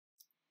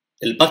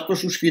El pacto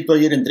suscrito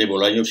ayer entre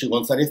Bolaños y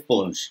González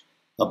Pons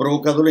ha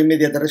provocado la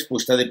inmediata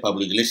respuesta de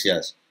Pablo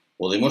Iglesias.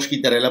 Podemos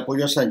quitar el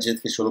apoyo a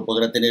Sánchez, que solo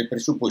podrá tener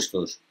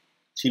presupuestos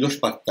si los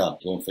pacta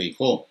con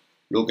Feijóo,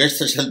 lo que a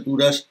estas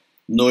alturas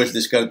no es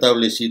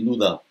descartable sin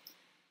duda.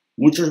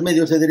 Muchos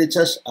medios de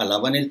derechas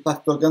alaban el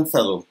pacto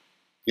alcanzado,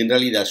 que en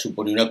realidad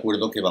supone un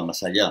acuerdo que va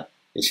más allá.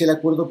 Es el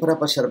acuerdo para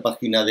pasar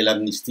página de la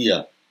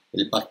amnistía.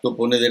 El pacto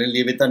pone de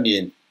relieve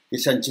también que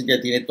Sánchez ya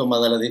tiene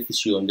tomada la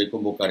decisión de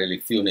convocar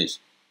elecciones,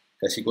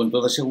 casi con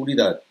toda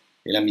seguridad,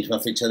 en la misma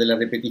fecha de la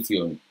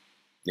repetición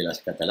de las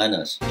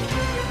catalanas.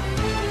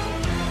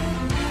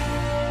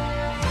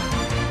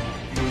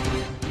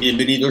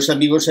 Bienvenidos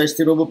amigos a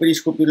este nuevo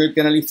Periscopio en el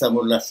que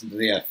analizamos las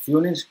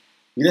reacciones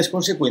y las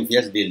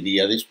consecuencias del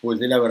día después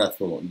del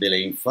abrazo de la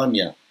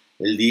infamia,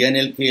 el día en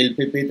el que el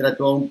PP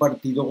trató a un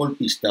partido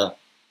golpista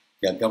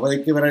que acaba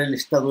de quebrar el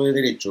Estado de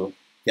Derecho,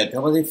 que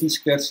acaba de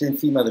ciscarse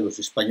encima de los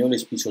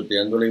españoles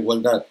pisoteando la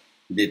igualdad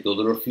de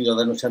todos los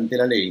ciudadanos ante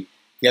la ley,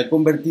 que ha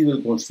convertido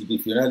el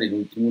Constitucional en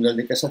un tribunal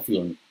de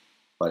casación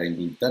para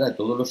indultar a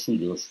todos los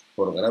suyos,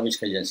 por graves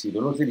que hayan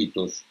sido los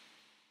delitos,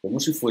 como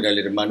si fuera el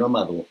hermano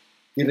amado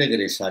que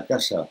regresa a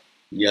casa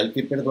y al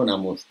que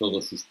perdonamos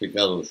todos sus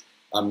pecados,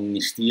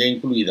 amnistía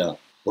incluida.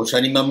 Os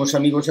animamos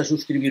amigos a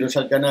suscribiros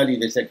al canal y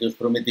desde aquí os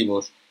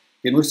prometimos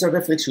que nuestras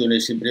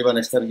reflexiones siempre van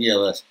a estar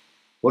guiadas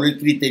por el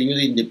criterio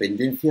de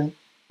independencia,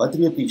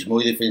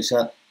 patriotismo y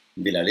defensa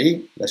de la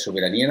ley, la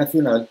soberanía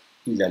nacional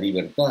y la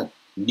libertad.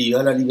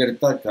 ¡Viva la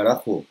libertad,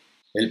 carajo!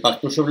 El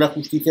pacto sobre la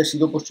justicia ha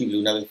sido posible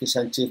una vez que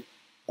Sánchez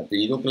ha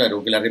tenido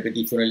claro que la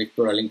repetición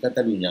electoral en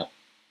Cataluña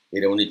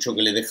era un hecho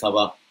que le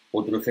dejaba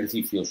otro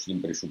ejercicio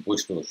sin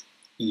presupuestos,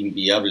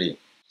 inviable.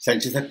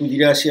 Sánchez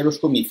acudirá así a los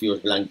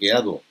comicios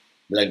blanqueado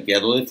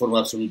de forma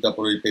absoluta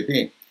por el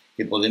PP,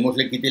 que Podemos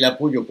le quite el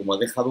apoyo, como ha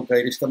dejado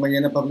caer esta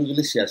mañana Pablo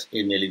Iglesias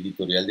en el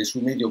editorial de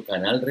su medio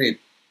Canal Red,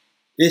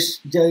 es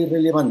ya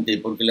irrelevante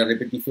porque la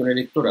repetición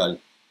electoral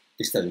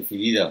está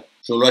decidida.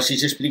 Solo así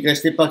se explica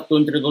este pacto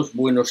entre dos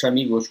buenos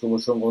amigos como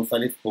son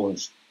González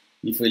Pons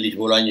y Félix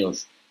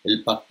Bolaños.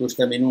 El pacto es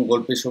también un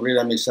golpe sobre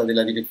la mesa de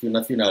la Dirección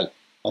Nacional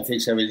hacia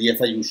Isabel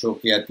Díaz Ayuso,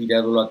 que ha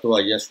tirado la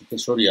toalla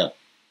sucesoria,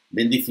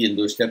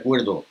 bendiciendo este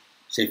acuerdo.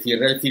 Se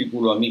cierra el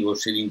círculo,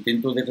 amigos. El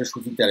intento de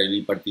resucitar el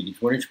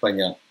bipartidismo en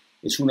España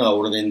es una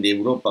orden de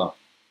Europa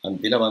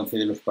ante el avance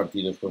de los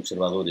partidos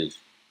conservadores.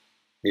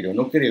 Pero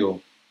no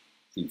creo,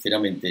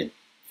 sinceramente,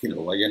 que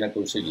lo vayan a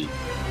conseguir.